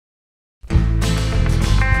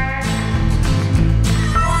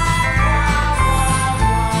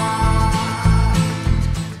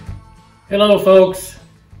Hello folks,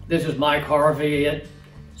 this is Mike Harvey at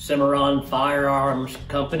Cimarron Firearms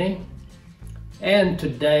Company, and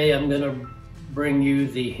today I'm going to bring you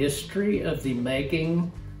the history of the making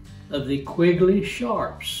of the Quigley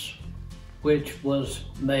Sharps, which was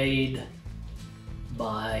made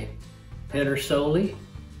by Pedersoli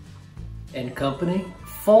and Company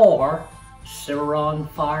for Cimarron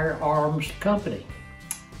Firearms Company.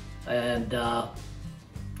 And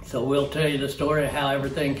so we'll tell you the story of how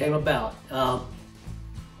everything came about.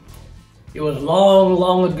 It was long,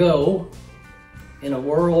 long ago, in a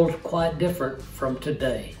world quite different from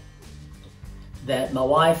today, that my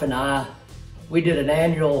wife and I, we did an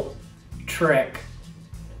annual trek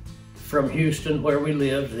from Houston, where we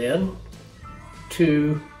lived then,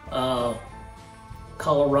 to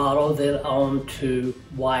Colorado, then on to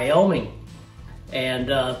Wyoming.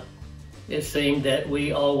 And it seemed that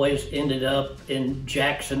we always ended up in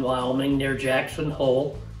Jackson, Wyoming, near Jackson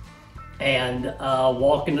Hole, and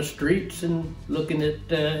walking the streets and looking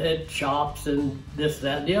at shops and this,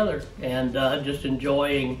 that, and the other, and just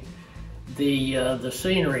enjoying the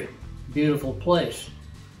scenery. Beautiful place.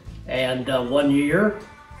 And one year,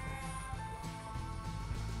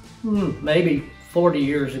 maybe 40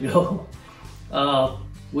 years ago, no,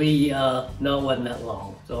 it wasn't that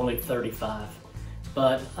long. It's only 35.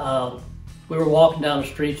 But we were walking down the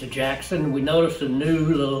streets of Jackson, and we noticed a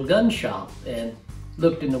new little gun shop, and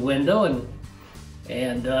looked in the window,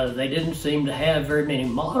 and they didn't seem to have very many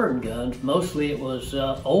modern guns. Mostly it was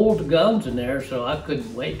old guns in there, so I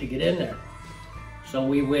couldn't wait to get in there. So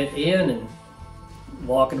we went in and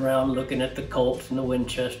walking around looking at the Colts and the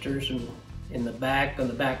Winchesters, and in the back, on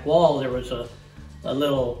the back wall, there was a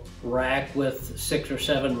little rack with 6 or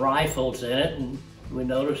 7 rifles in it, and we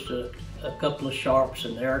noticed a couple of Sharps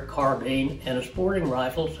in there, a carbine and a sporting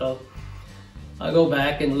rifle. So I go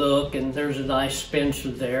back and look, and there's a nice Spencer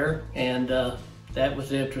there, and that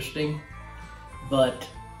was interesting. But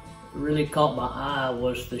really caught my eye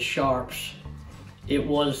was the Sharps. It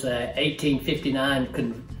was a 1859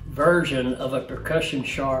 conversion of a percussion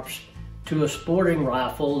Sharps to a sporting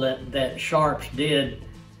rifle that Sharps did,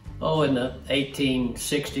 in the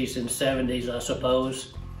 1860s and 70s, I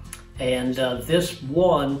suppose. And this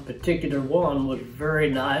particular one was very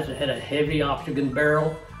nice. It had a heavy octagon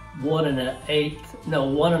barrel, 1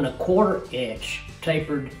 1/4 inch,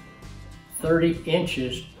 tapered 30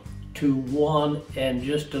 inches to 1 and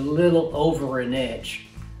just a little over an inch,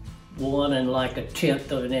 1 and like a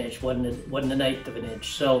 1/10 of an inch, wasn't an 1/8 of an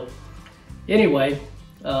inch. So anyway,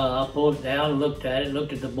 I pulled it down and looked at it,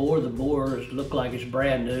 looked at the bore. The bore looked like it's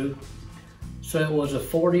brand new. So it was a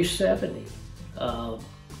 40-70.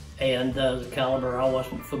 And the caliber I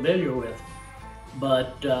wasn't familiar with.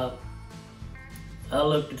 But I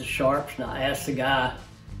looked at the Sharps, and I asked the guy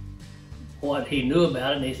what he knew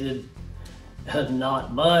about it, and he said,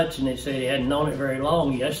 not much, and he said he hadn't known it very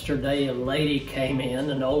long. Yesterday a lady came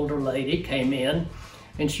in, an older lady came in,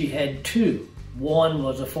 and she had 2. One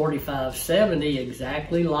was a 45-70,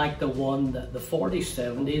 exactly like the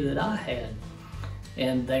 40-70 that I had.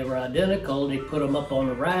 And they were identical, and he put them up on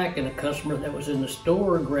the rack, and a customer that was in the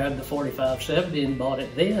store grabbed the 45-70 and bought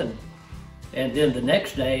it then. And then the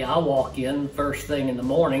next day, I walk in first thing in the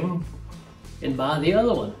morning and buy the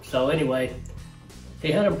other one. So anyway,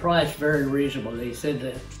 he had them priced very reasonably. He said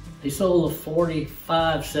that he sold the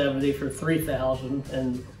 45-70 for $3,000,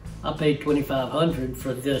 and I paid $2,500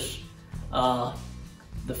 for this,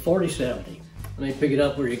 the 40-70. Let me pick it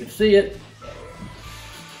up where you can see it.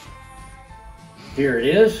 Here it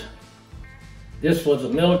is. This was a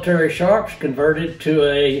military Sharps converted to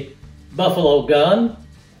a buffalo gun.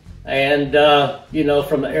 And,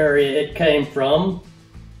 from the area it came from,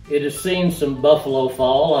 it has seen some buffalo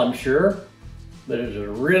fall, I'm sure. But it's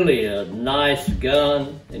really a nice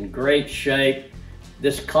gun, in great shape.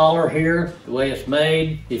 This collar here, the way it's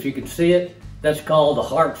made, if you can see it, that's called the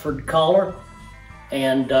Hartford collar.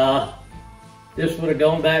 And this would have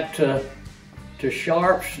gone back to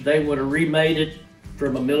Sharps. They would have remade it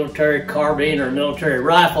from a military carbine or a military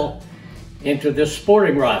rifle into this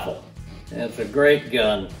sporting rifle. And it's a great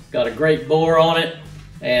gun. Got a great bore on it,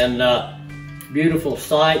 and beautiful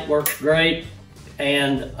sight, works great.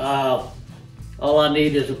 And all I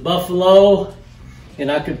need is a buffalo,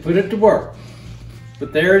 and I can put it to work.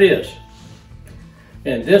 But there it is.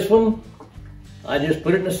 And this one, I just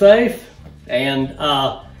put it in the safe and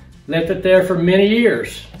left it there for many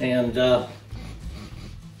years. And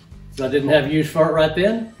so I didn't have use for it right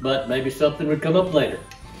then, but maybe something would come up later.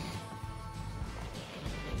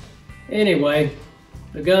 Anyway,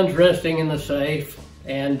 the gun's resting in the safe,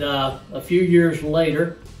 and a few years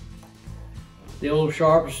later, the old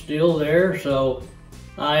Sharp's still there, so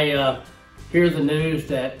I hear the news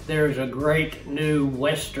that there's a great new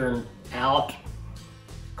Western out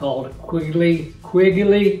called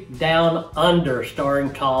Quigley Down Under,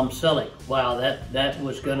 starring Tom Selleck. Wow, that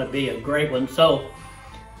was gonna be a great one. So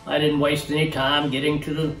I didn't waste any time getting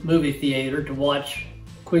to the movie theater to watch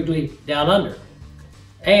Quigley Down Under.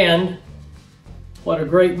 And what a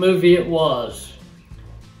great movie it was.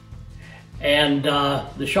 And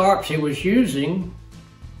the sharps he was using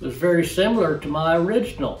was very similar to my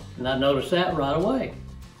original, and I noticed that right away.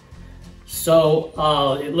 So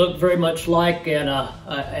it looked very much like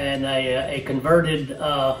a converted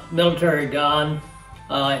military gun.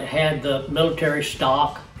 It had the military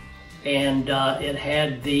stock, and it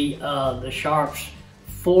had the sharps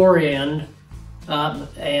forend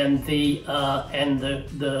and the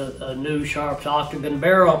new sharps octagon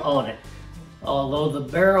barrel on it. Although the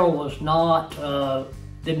barrel was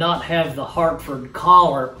did not have the Hartford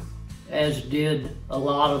collar, as did a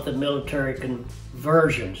lot of the military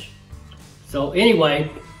conversions. So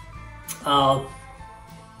anyway,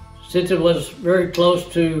 since it was very close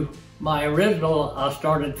to my original, I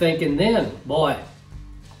started thinking then, boy,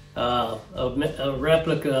 a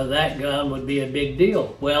replica of that gun would be a big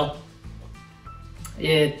deal. Well,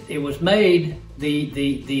 it was made,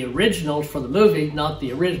 the originals for the movie, not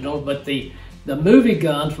the originals, but the movie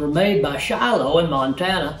guns were made by Shiloh in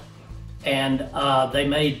Montana, and they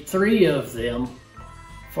made 3 of them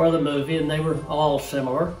for the movie, and they were all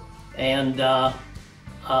similar. And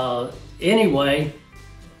anyway,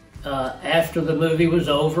 after the movie was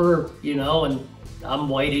over, you know, and I'm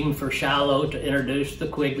waiting for Shiloh to introduce the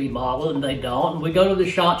Quigley model, and they don't. And we go to the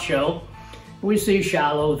SHOT Show, we see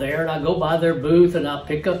Shiloh there, and I go by their booth and I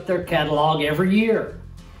pick up their catalog every year.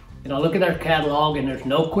 And I look at their catalog and there's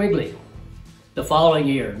no Quigley. The following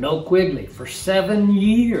year, no Quigley. For 7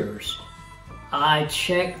 years, I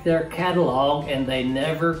checked their catalog and they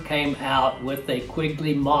never came out with a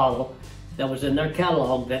Quigley model that was in their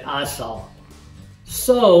catalog that I saw.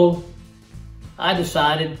 So I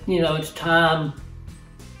decided, you know, it's time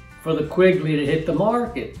for the Quigley to hit the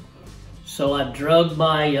market. So I drugged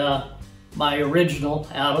my original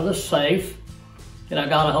out of the safe, and I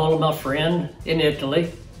got a hold of my friend in Italy,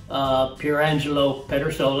 Pierangelo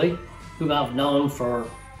Pedersoli, who I've known for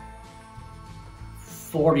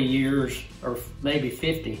 40 years, or maybe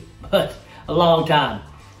 50, but a long time.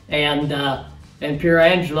 And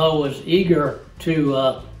Pierangelo was eager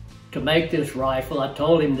to make this rifle. I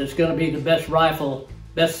told him it's going to be the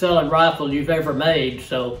best-selling rifle you've ever made.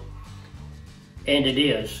 So, and it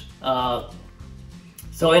is.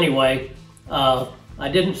 So anyway, I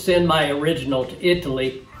didn't send my original to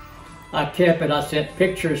Italy. I kept it. I sent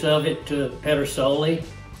pictures of it to Pedersoli,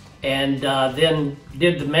 and then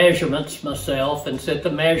did the measurements myself and set the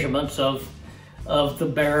measurements of the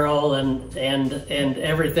barrel and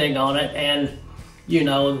everything on it, and you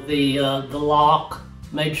know, the lock.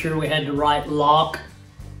 Made sure we had the right lock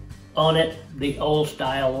on it, the old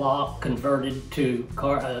style lock converted to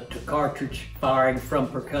cartridge firing from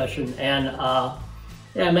percussion, and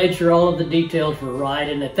yeah, I made sure all of the details were right.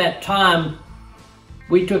 And at that time,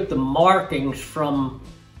 we took the markings from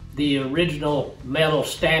the original metal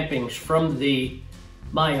stampings from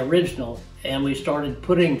my original, and we started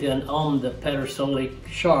putting them on the Pedersoli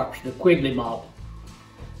sharps, the Quigley model.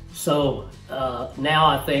 So now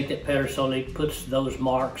I think that Pedersoli puts those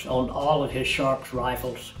marks on all of his sharps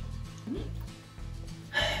rifles.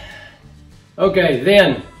 Okay,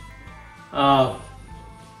 then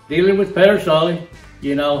dealing with Pedersoli,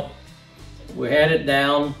 you know, we had it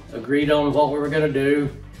down, agreed on what we were going to do,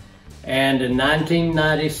 and in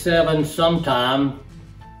 1997 sometime,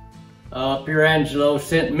 Pierangelo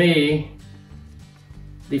sent me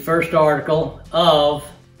the first article of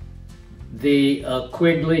the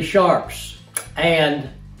Quigley sharps, and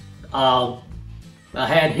I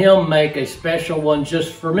had him make a special one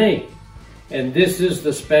just for me. And this is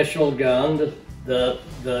the special gun, the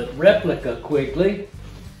replica Quigley,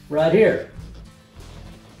 right here.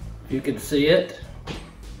 You can see it.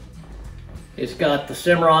 It's got the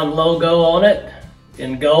Cimarron logo on it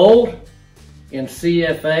in gold, in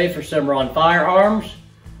CFA for Cimarron Firearms.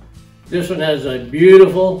 This one has a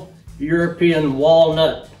beautiful European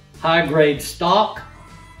walnut high-grade stock,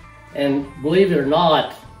 and believe it or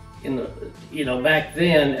not, back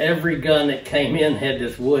then every gun that came in had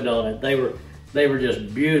this wood on it. They were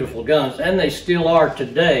just beautiful guns, and they still are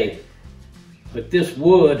today. But this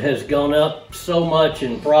wood has gone up so much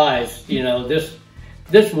in price. You know,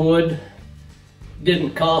 this wood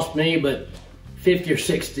didn't cost me but $50 or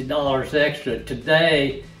 $60 extra.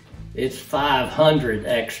 Today, it's $500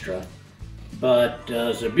 extra. But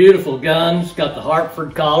it's a beautiful gun. It's got the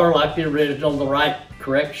Hartford collar like the original, the right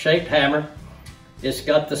correct shaped hammer. It's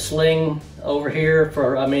got the sling over here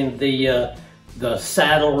for, the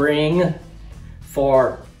saddle ring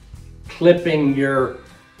for clipping your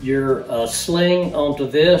sling onto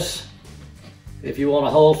this if you want to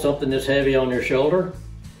hold something that's heavy on your shoulder.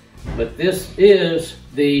 But this is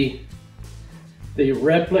the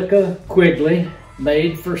replica Quigley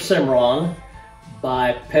made for Cimarron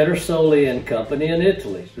by Pedersoli and Company in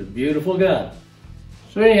Italy. It's a beautiful gun.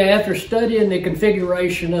 So anyway, after studying the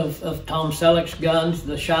configuration of Tom Selleck's guns,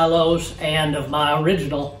 the Shilohs, and of my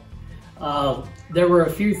original, there were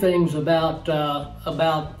a few things about the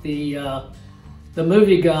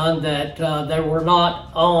movie gun that they were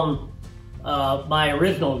not on my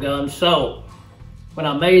original gun. So when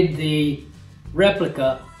I made the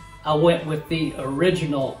replica, I went with the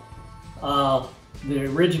original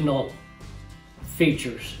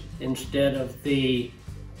features instead of the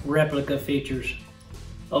replica features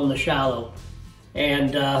on the Shiloh.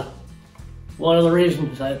 And one of the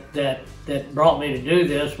reasons that brought me to do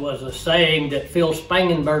this was a saying that Phil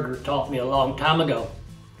Spangenberger taught me a long time ago,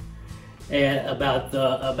 and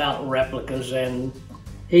about replicas. And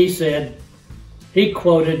he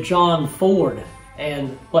quoted John Ford,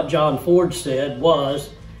 and what John Ford said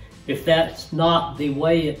was, if that's not the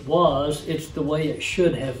way it was, it's the way it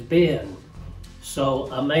should have been. So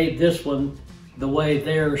I made this one the way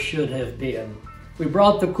theirs should have been. We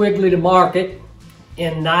brought the Quigley to market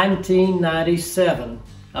in 1997.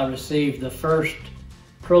 I received the first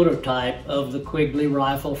prototype of the Quigley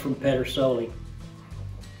rifle from Pedersoli.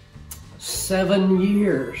 7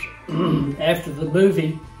 years after the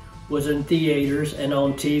movie was in theaters and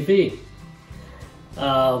on TV.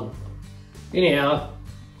 Anyhow,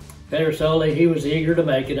 Pedersoli, he was eager to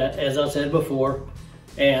make it, as I said before,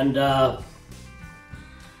 and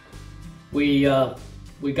we got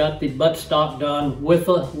the buttstock done with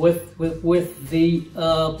the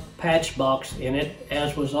patch box in it,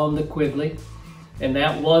 as was on the Quigley, and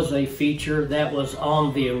that was a feature that was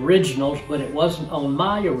on the originals, but it wasn't on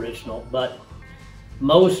my original. But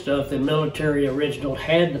most of the military original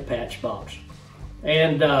had the patch box,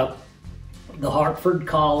 and the Hartford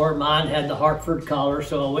collar. Mine had the Hartford collar,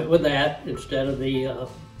 so I went with that instead of the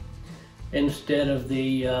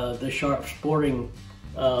sharp sporting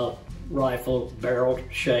rifle barrel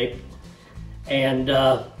shape. And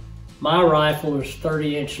my rifle was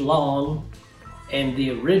 30-inch long, and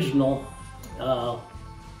the original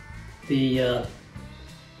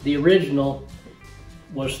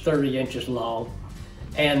was 30 inches long.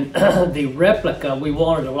 And the replica, we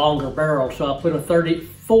wanted a longer barrel, so I put a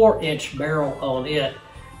 34-inch barrel on it,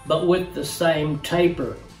 but with the same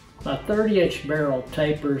taper. My 30-inch barrel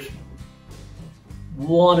tapers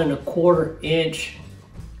 1 1/4 inch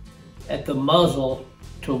at the muzzle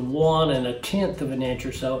to 1 1/10 of an inch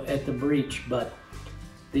or so at the breech, but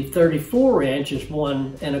the 34-inch is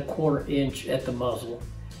 1 1/4 inch at the muzzle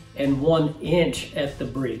and 1 inch at the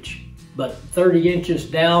breech. But 30 inches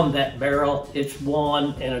down that barrel, it's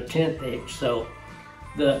 1 1/10 inch. So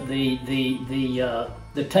the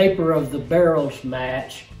taper of the barrels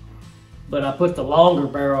match, but I put the longer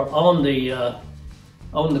barrel on the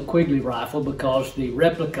Quigley rifle because the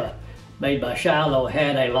replica made by Shiloh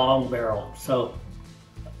had a long barrel. So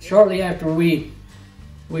shortly after we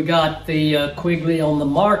got the Quigley on the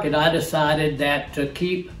market, I decided that to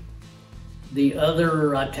keep the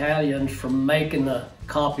other Italians from making a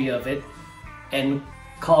copy of it and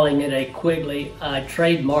calling it a Quigley, I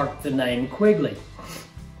trademarked the name Quigley.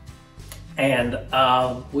 And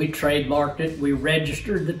we trademarked it, we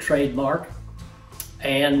registered the trademark,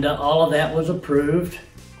 and all of that was approved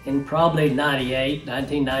in probably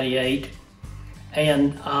 1998.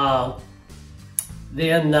 And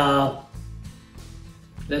then,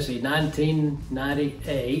 let's see,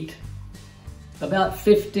 1998, about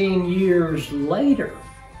 15 years later,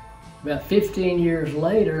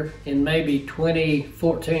 in maybe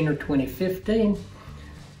 2014 or 2015,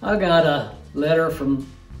 I got a letter from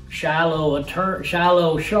Shiloh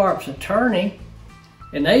Sharp's attorney,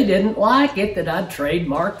 and they didn't like it that I'd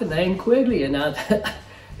trademarked the name Quigley. And I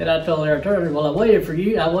told their attorney, well, I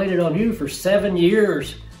waited on you for 7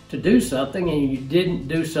 years to do something, and you didn't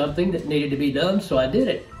do something that needed to be done, so I did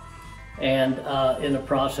it. And in the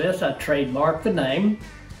process, I trademarked the name,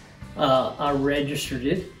 I registered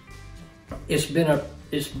it. It's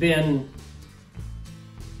been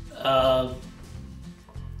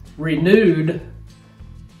renewed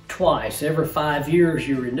twice. Every 5 years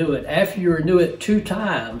you renew it. After you renew it 2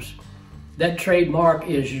 times, that trademark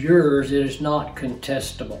is yours. It is not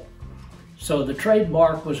contestable. So the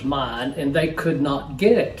trademark was mine, and they could not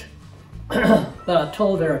get it. But I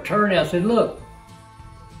told their attorney, I said, look,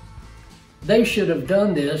 they should have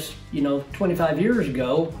done this, 25 years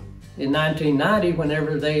ago in 1990,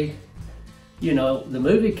 whenever they, the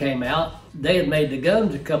movie came out. They had made the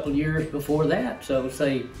guns a couple years before that. So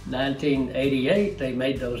say 1988, they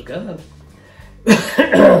made those guns.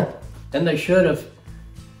 And they should have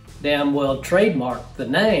damn well trademarked the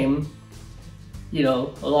name, a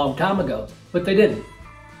long time ago, but they didn't.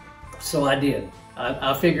 So I did.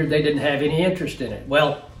 I figured they didn't have any interest in it.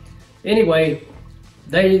 Well, anyway,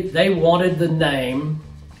 they wanted the name,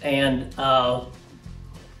 and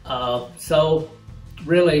so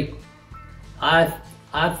really, I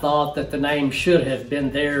thought that the name should have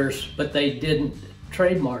been theirs, but they didn't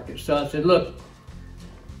trademark it. So I said, look,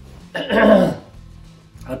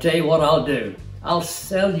 I'll tell you what I'll do. I'll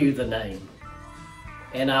sell you the name,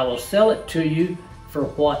 and I will sell it to you for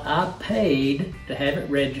what I paid to have it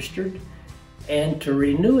registered and to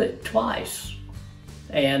renew it twice.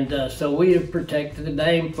 And so we have protected the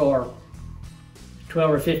name for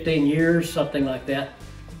 12 or 15 years, something like that.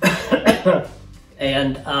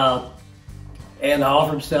 And I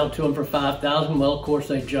offered to sell it to them for $5,000. Well, of course,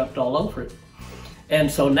 they jumped all over it. And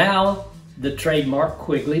so now the trademark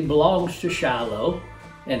Quigley belongs to Shiloh,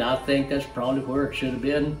 and I think that's probably where it should have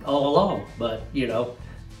been all along. But,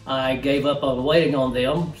 I gave up on waiting on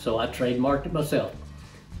them, so I trademarked it myself.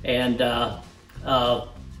 And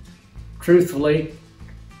truthfully,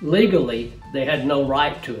 legally, they had no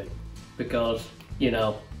right to it because,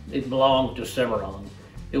 it belonged to Cimarron.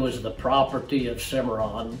 It was the property of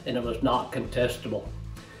Cimarron, and it was not contestable.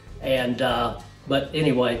 And, but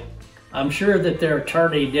anyway, I'm sure that their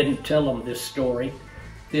attorney didn't tell them this story.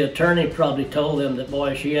 The attorney probably told them that,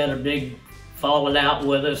 boy, she had a big falling out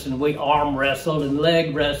with us, and we arm wrestled and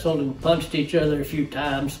leg wrestled and punched each other a few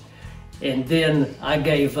times. And then I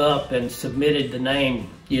gave up and submitted the name,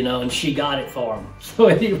 and she got it for them. So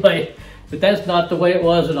anyway, but that's not the way it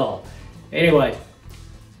was at all. Anyway,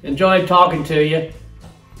 enjoyed talking to you.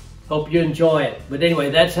 Hope you enjoy it. But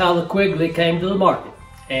anyway, that's how the Quigley came to the market,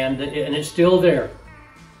 and it's still there.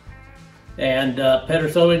 And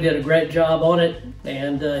Pedersoli did a great job on it,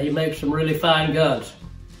 and he makes some really fine guns.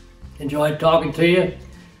 Enjoyed talking to you,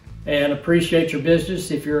 and appreciate your business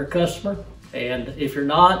if you're a customer. And if you're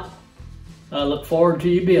not, I look forward to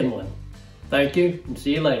you being one. Thank you, and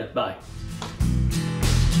see you later. Bye.